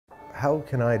How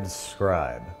can I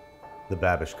describe the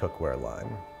Babish Cookware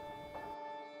line?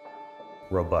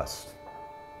 Robust,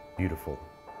 beautiful,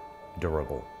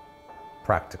 durable,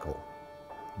 practical,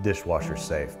 dishwasher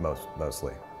safe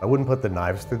mostly. I wouldn't put the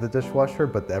knives through the dishwasher,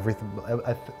 but everything,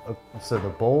 so the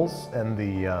bowls and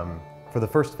the, for the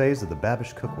first phase of the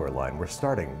Babish Cookware line, we're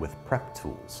starting with prep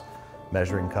tools,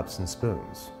 measuring cups and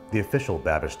spoons, the official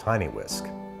Babish Tiny Whisk,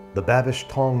 the Babish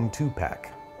Tong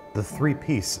 2-pack, the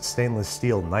 3-piece stainless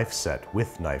steel knife set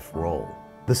with knife roll,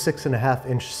 the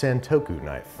 6.5-inch Santoku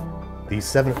knife, the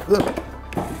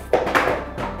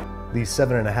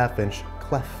 7.5-inch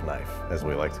clef knife, as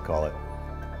we like to call it,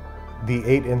 the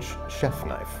 8-inch chef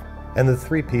knife, and the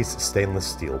 3-piece stainless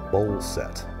steel bowl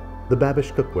set. The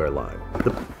Babish Cookware line.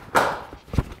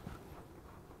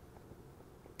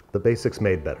 The basics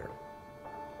made better.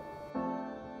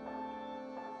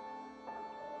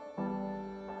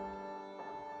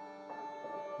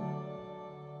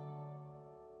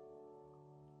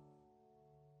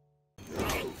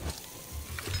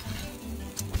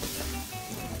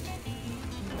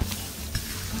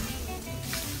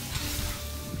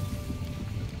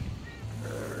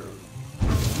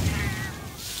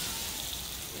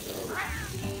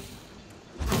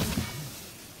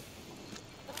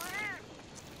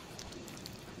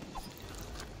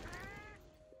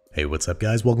 Hey, what's up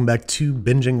guys? Welcome back to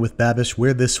Binging with Babish,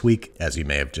 where this week, as you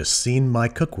may have just seen, my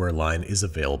cookware line is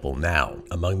available now.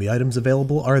 Among the items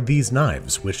available are these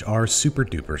knives, which are super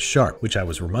duper sharp, which I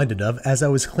was reminded of as I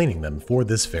was cleaning them for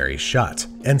this very shot.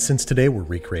 And since today we're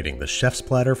recreating the chef's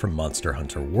platter from Monster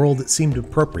Hunter World, it seemed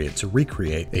appropriate to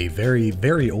recreate a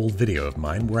very old video of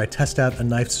mine where I test out a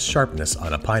knife's sharpness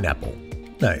on a pineapple.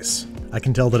 Nice. I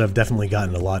can tell that I've definitely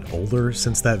gotten a lot older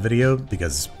since that video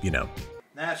because, you know.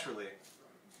 Naturally.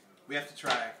 We have to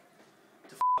try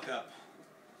to fuck up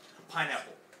a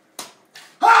pineapple.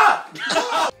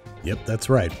 Ah! Yep, that's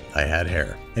right. I had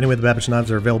hair. Anyway, the Babish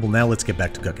knives are available now. Let's get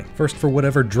back to cooking. First, for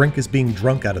whatever drink is being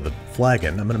drunk out of the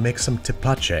flagon, I'm going to make some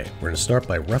tepache. We're going to start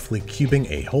by roughly cubing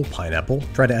a whole pineapple.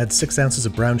 Try to add 6 ounces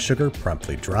of brown sugar,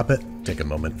 promptly drop it. Take a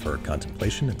moment for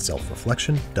contemplation and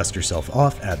self-reflection. Dust yourself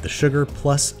off, add the sugar,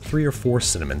 plus 3 or 4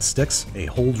 cinnamon sticks, a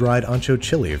whole dried ancho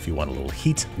chili if you want a little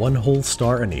heat, 1 whole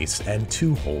star anise, and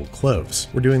 2 whole cloves.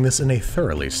 We're doing this in a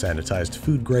thoroughly sanitized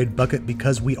food-grade bucket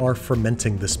because we are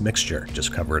fermenting this mixture.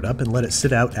 Just cover it up and let it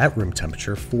sit out at room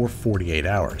temperature for 48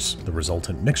 hours. The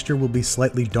resultant mixture will be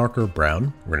slightly darker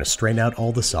brown. We're going to strain out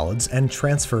all the solids and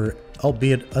transfer,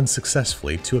 albeit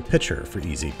unsuccessfully, to a pitcher for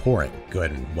easy pouring. Go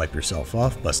ahead and wipe yourself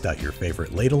off, bust out your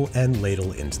favorite ladle, and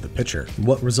ladle into the pitcher.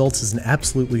 What results is an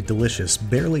absolutely delicious,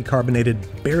 barely carbonated,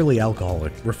 barely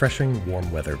alcoholic, refreshing warm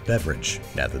weather beverage.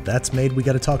 Now that that's made, we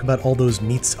gotta talk about all those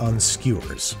meats on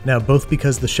skewers. Now, both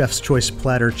because the Chef's Choice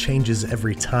platter changes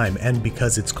every time, and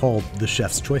because it's called the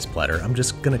Chef's Choice platter, I'm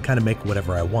just gonna kinda make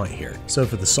whatever I want here. So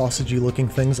for the sausagey looking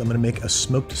things, I'm gonna make a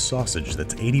smoked sausage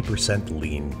that's 80%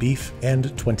 lean beef and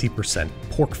 20%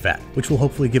 pork fat, which will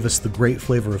hopefully give us the great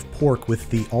flavor of pork with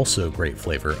the also great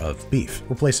flavor of beef.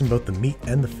 We're placing both the meat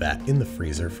and the fat in the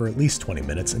freezer for at least 20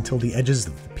 minutes until the edges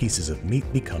of the pieces of meat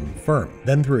become firm.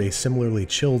 Then through a similarly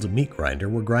chilled meat grinder,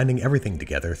 we're grinding everything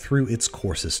together through its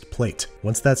coarsest plate.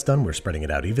 Once that's done, we're spreading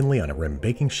it out evenly on a rim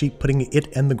baking sheet, putting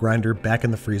it and the grinder back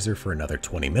in the freezer for another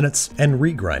 20 minutes, and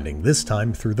regrinding, this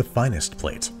time through the finest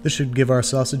plate. This should give our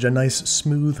sausage a nice,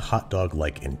 smooth, hot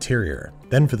dog-like interior.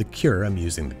 Then for the cure, I'm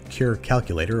using the cure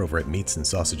calculator over at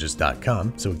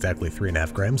meatsandSausages.com, so exactly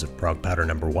 3.5 grams of Prague powder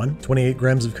number 1, 28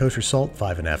 grams of kosher salt,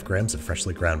 5.5 grams of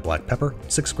freshly ground black pepper,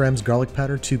 6 grams garlic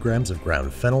powder, 2 grams of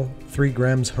ground fennel, 3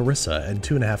 grams harissa, and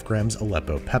 2.5 grams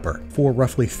Aleppo pepper, for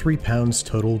roughly 3 pounds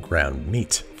total ground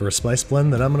meat, for a spice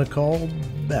blend that I'm going to call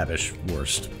Babish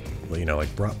Wurst. Well, you know,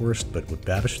 like bratwurst, but with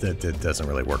Babish, that doesn't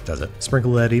really work, does it?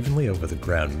 Sprinkle that evenly over the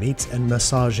ground meat and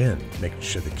massage in, making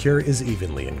sure the cure is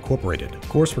evenly incorporated. Of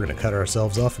course, we're going to cut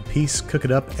ourselves off a piece, cook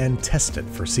it up, and test it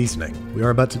for seasoning. We are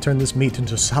about to turn this meat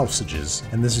into sausages,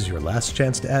 and this is your last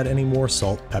chance to add any more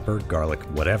salt, pepper, garlic,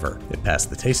 whatever. It passed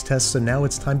the taste test, so now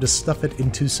it's time to stuff it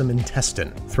into some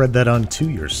intestine. Thread that onto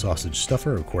your sausage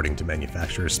stuffer according to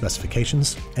manufacturer's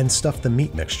specifications, and stuff the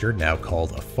meat mixture, now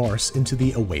called a farce, into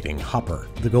the awaiting hopper.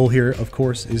 The goal here, of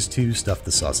course, is to stuff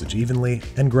the sausage evenly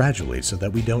and gradually so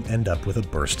that we don't end up with a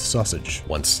burst sausage.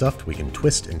 Once stuffed, we can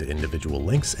twist into individual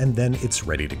links and then it's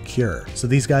ready to cure. So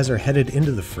these guys are headed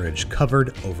into the fridge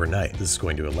covered overnight. This is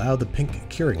going to allow the pink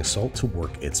curing salt to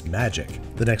work its magic.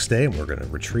 The next day, we're going to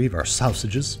retrieve our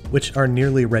sausages, which are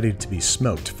nearly ready to be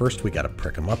smoked. First, we gotta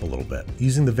prick them up a little bit.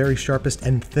 Using the very sharpest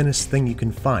and thinnest thing you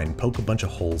can find, poke a bunch of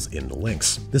holes in the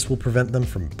links. This will prevent them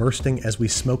from bursting as we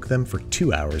smoke them for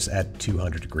 2 hours at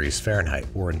 200 degrees degrees Fahrenheit,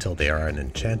 or until they are an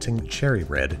enchanting cherry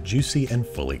red, juicy, and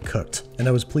fully cooked. And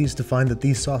I was pleased to find that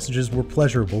these sausages were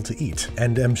pleasurable to eat,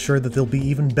 and am sure that they'll be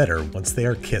even better once they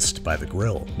are kissed by the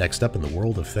grill. Next up in the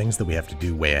world of things that we have to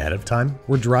do way ahead of time,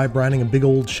 we're dry brining a big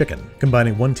old chicken,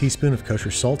 combining 1 teaspoon of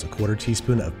kosher salt, a 1/4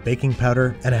 teaspoon of baking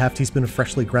powder, and a 1/2 teaspoon of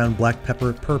freshly ground black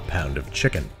pepper per pound of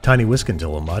chicken. Tiny whisk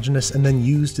until homogeneous, and then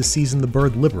use to season the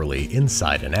bird liberally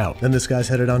inside and out. Then this guy's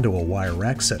headed onto a wire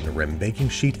rack set in a rim baking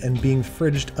sheet and being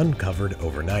fridged uncovered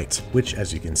overnight, which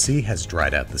as you can see has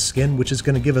dried out the skin, which is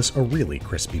going to give us a really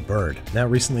crispy bird. Now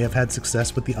recently I've had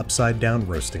success with the upside down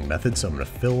roasting method, so I'm going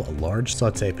to fill a large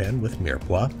saute pan with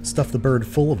mirepoix, stuff the bird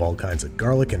full of all kinds of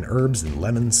garlic and herbs and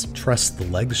lemons, truss the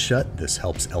legs shut, this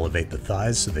helps elevate the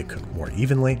thighs so they cook more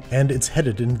evenly, and it's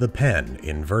headed into the pan,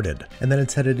 inverted. And then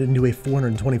it's headed into a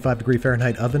 425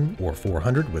 Fahrenheit oven, or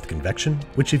 400 with convection,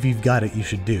 which if you've got it you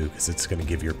should do because it's going to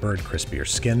give your bird crispier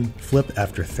skin. Flip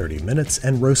after 30 minutes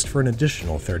and roast for an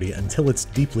additional 30 until it's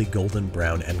deeply golden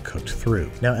brown and cooked through.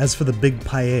 Now as for the big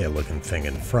paella looking thing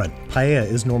in front, paella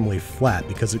is normally flat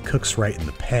because it cooks right in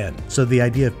the pan, so the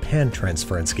idea of pan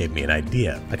transference gave me an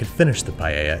idea. I could finish the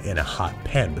paella in a hot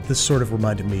pan, but this sort of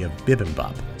reminded me of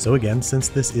bibimbap. So again, since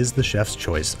this is the chef's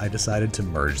choice, I decided to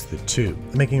merge the two.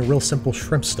 I'm making a real simple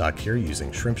shrimp stock here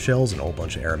using shrimp shells and a whole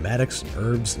bunch of aromatics and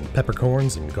herbs and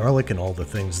peppercorns and garlic and all the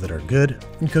things that are good,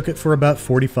 and cook it for about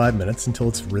 45 minutes until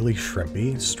it's really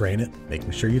shrimpy. Strain it,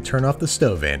 making sure you turn off the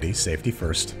stove, Andy, safety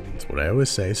first. That's what I always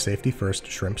say, safety first,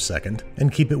 shrimp second,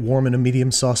 and keep it warm in a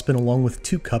medium saucepan along with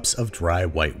 2 cups of dry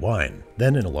white wine.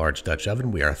 Then in a large Dutch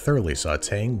oven we are thoroughly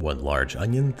sauteing 1 large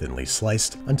onion, thinly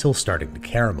sliced, until starting to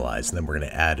caramelize, and then we're going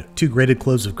to add 2 grated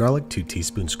cloves of garlic, 2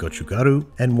 teaspoons gochugaru,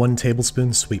 and 1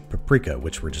 tablespoon sweet paprika,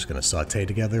 which we're just going to saute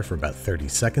together for about 30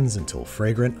 seconds until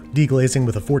fragrant, deglazing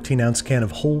with a 14-ounce can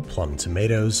of whole plum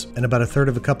tomatoes, and about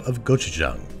 1/3 cup of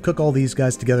gochujang. Cook all these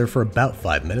guys together for about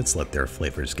 5 minutes, let their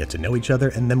flavors get to know each other,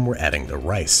 and then we're adding the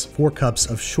rice, 4 cups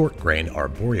of short grain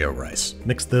arborio rice.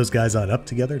 Mix those guys on up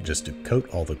together just to coat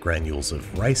all the granules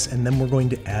of rice, and then we're going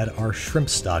to add our shrimp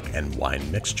stock and wine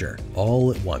mixture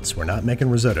all at once. We're not making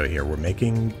risotto here, we're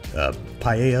making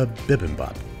paella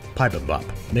bibimbap. Bibimbap.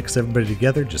 Mix everybody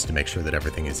together just to make sure that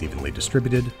everything is evenly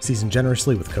distributed. Season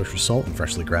generously with kosher salt and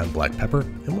freshly ground black pepper.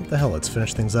 And what the hell, let's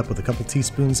finish things up with a couple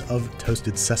teaspoons of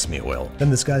toasted sesame oil. Then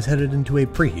this guy's headed into a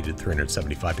preheated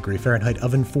 375 Fahrenheit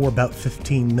oven for about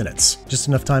 15 minutes. Just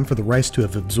enough time for the rice to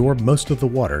have absorbed most of the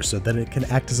water so that it can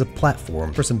act as a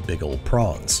platform for some big old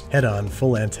prawns. Head on,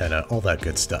 full antenna, all that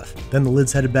good stuff. Then the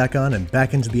lid's headed back on and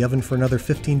back into the oven for another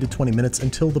 15 to 20 minutes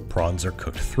until the prawns are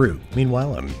cooked through.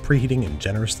 Meanwhile, I'm preheating and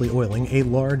generously oiling a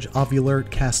large ovular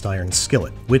cast iron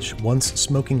skillet, which once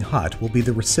smoking hot will be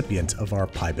the recipient of our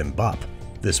bibimbap.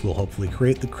 This will hopefully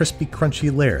create the crispy,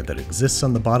 crunchy layer that exists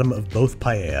on the bottom of both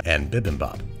paella and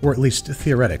bibimbap, or at least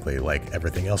theoretically, like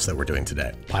everything else that we're doing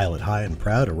today. Pile it high and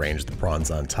proud, arrange the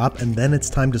prawns on top, and then it's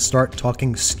time to start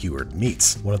talking skewered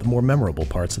meats. One of the more memorable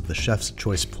parts of the chef's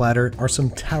choice platter are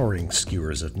some towering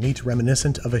skewers of meat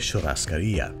reminiscent of a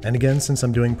churrascaria. And again, since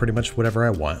I'm doing pretty much whatever I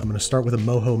want, I'm going to start with a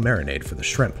mojo marinade for the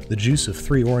shrimp, the juice of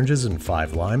 3 oranges and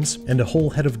 5 limes, and a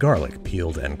whole head of garlic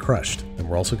peeled and crushed. And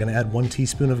we're also going to add 1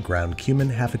 teaspoon of ground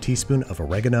cumin, 1/2 teaspoon of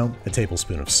oregano, a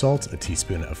tablespoon of salt, a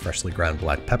teaspoon of freshly ground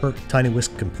black pepper, tiny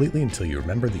whisk completely until you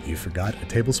remember that you forgot a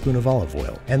tablespoon of olive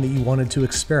oil, and that you wanted to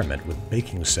experiment with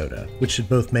baking soda, which should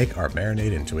both make our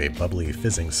marinade into a bubbly,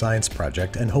 fizzing science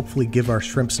project and hopefully give our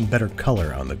shrimp some better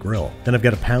color on the grill. Then I've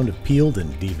got a pound of peeled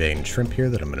and deveined shrimp here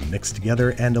that I'm going to mix together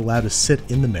and allow to sit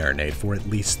in the marinade for at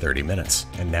least 30 minutes.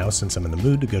 And now, since I'm in the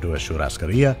mood to go to a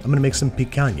churrascaria, I'm going to make some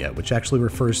picanha, which actually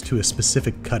refers to a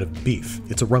specific cut of beef.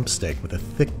 It's a rump steak with a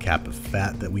thick cap of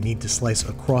fat that we need to slice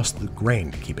across the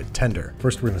grain to keep it tender.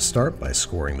 First, we're going to start by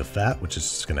scoring the fat, which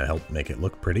is going to help make it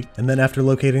look pretty. And then after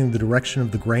locating the direction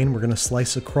of the grain, we're going to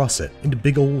slice across it into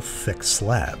big old thick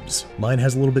slabs. Mine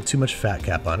has a little bit too much fat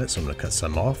cap on it, so I'm going to cut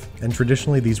some off. And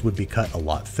traditionally, these would be cut a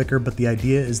lot thicker, but the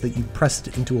idea is that you press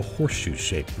it into a horseshoe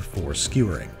shape before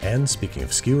skewering. And speaking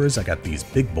of skewers, I got these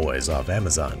big boys off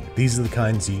Amazon. These are the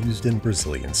kinds used in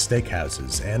Brazilian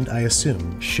steakhouses, and I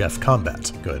assume chef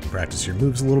combat. Go ahead and practice your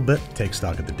moves a little bit, take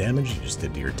stock of the damage you just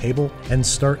did to your table, and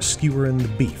start skewering the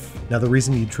beef. Now, the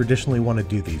reason you traditionally want to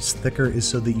do these thicker is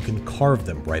so that you can carve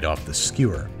them right off the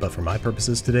skewer, but for my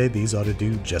purposes today, these ought to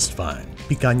do just fine.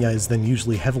 Picanha is then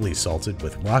usually heavily salted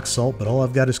with rock salt, but all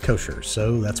I've got is kosher,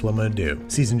 so that's what I'm going to do.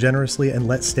 Season generously and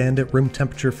let stand at room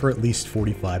temperature for at least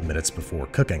 45 minutes before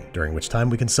cooking, during which time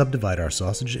we can subdivide our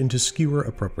sausage into skewer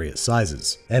appropriate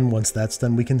sizes. And once that's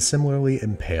done, we can similarly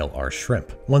impale our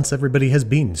shrimp. Once everybody has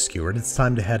been skewered, it's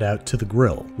time to head out to the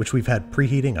grill, which we've had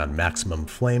preheating on maximum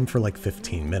flame for like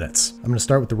 15 minutes. I'm going to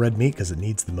start with the red meat because it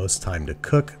needs the most time to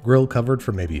cook, grill covered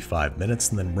for maybe 5 minutes,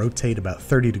 and then rotate about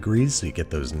 30 degrees so you get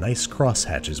those nice cross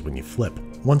hatches when you flip.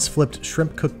 Once flipped,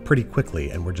 shrimp cook pretty quickly,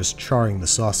 and we're just charring the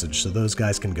sausage so those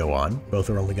guys can go on.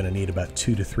 Both are only going to need about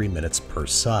 2 to 3 minutes per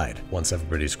side. Once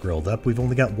everybody's grilled up, we've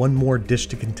only got one more dish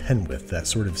to contend with, that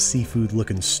sort of seafood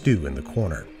looking stew in the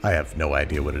corner. I have no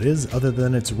idea what it is other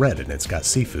than it's red and it's got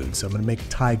seafood, so I'm going to make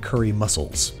Thai curry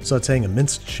mussels. Sauteing a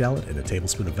minced shallot in a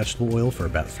tablespoon of vegetable oil for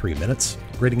about 3 minutes.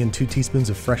 Grating in 2 teaspoons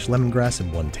of fresh lemongrass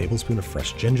and 1 tablespoon of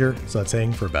fresh ginger.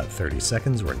 Sauteing for about 30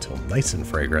 seconds or until nice and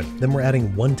fragrant. Then we're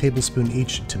adding 1 tablespoon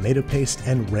each tomato paste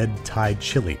and red Thai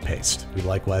chili paste. We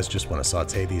likewise just want to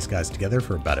saute these guys together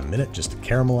for about a minute just to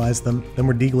caramelize them. Then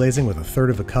we're deglazing with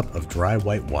 1/3 cup of dry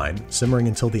white wine, simmering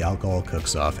until the alcohol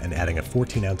cooks off, and adding a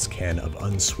 14-ounce can of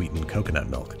unsweetened coconut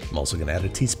milk. I'm also going to add a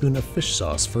teaspoon of fish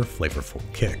sauce for a flavorful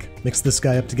kick. Mix this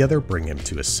guy up together, bring him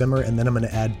to a simmer, and then I'm going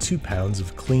to add 2 pounds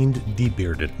of cleaned,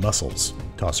 debearded mussels.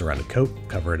 Toss around a coat,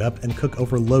 cover it up, and cook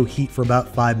over low heat for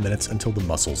about 5 minutes until the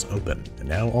mussels open. And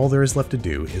now all there is left to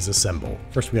do is assemble.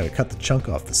 First we gotta cut the chunk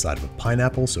off the side of a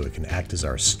pineapple so it can act as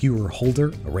our skewer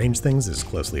holder. Arrange things as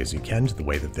closely as you can to the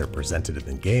way that they're presented in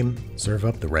the game. Serve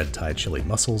up the red Thai chili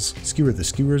mussels, skewer the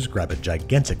skewers, grab a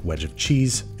gigantic wedge of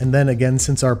cheese, and then again,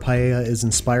 since our paella is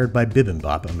inspired by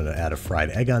bibimbap, I'm gonna add a fried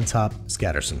egg on top,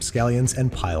 scatter some scallions,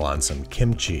 and pile on some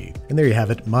kimchi. And there you have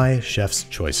it, my chef's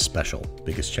choice special.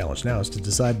 Biggest challenge now is to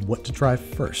decide what to try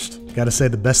first. Gotta say,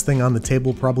 the best thing on the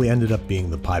table probably ended up being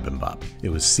the bibimbap. It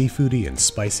was seafoody and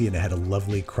spicy, and it had a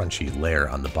lovely crunchy layer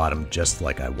on the bottom just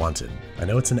like I wanted. I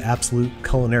know it's an absolute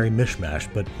culinary mishmash,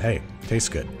 but hey, tastes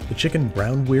good. The chicken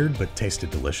browned weird but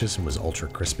tasted delicious and was ultra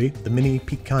crispy. The mini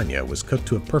picanha was cooked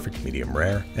to a perfect medium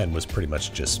rare and was pretty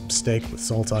much just steak with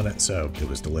salt on it, so it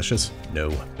was delicious.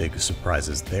 No big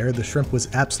surprises there. The shrimp was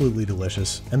absolutely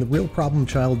delicious, and the real problem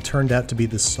child turned out to be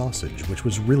the sausage, which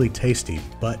was really tasty,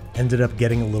 but ended up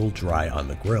getting a little dry on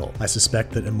the grill. I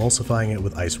suspect that emulsifying it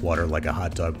with ice water like a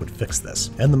hot dog would fix this.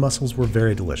 And the mussels were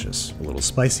very delicious. A little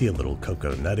spicy, a little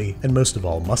cocoa nutty, and most of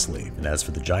all muscly. And as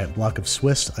for the giant block of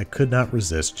Swiss, I could not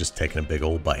resist just taking a big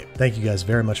old bite. Thank you guys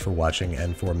very much for watching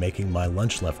and for making my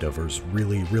lunch leftovers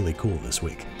really, really cool this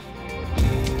week.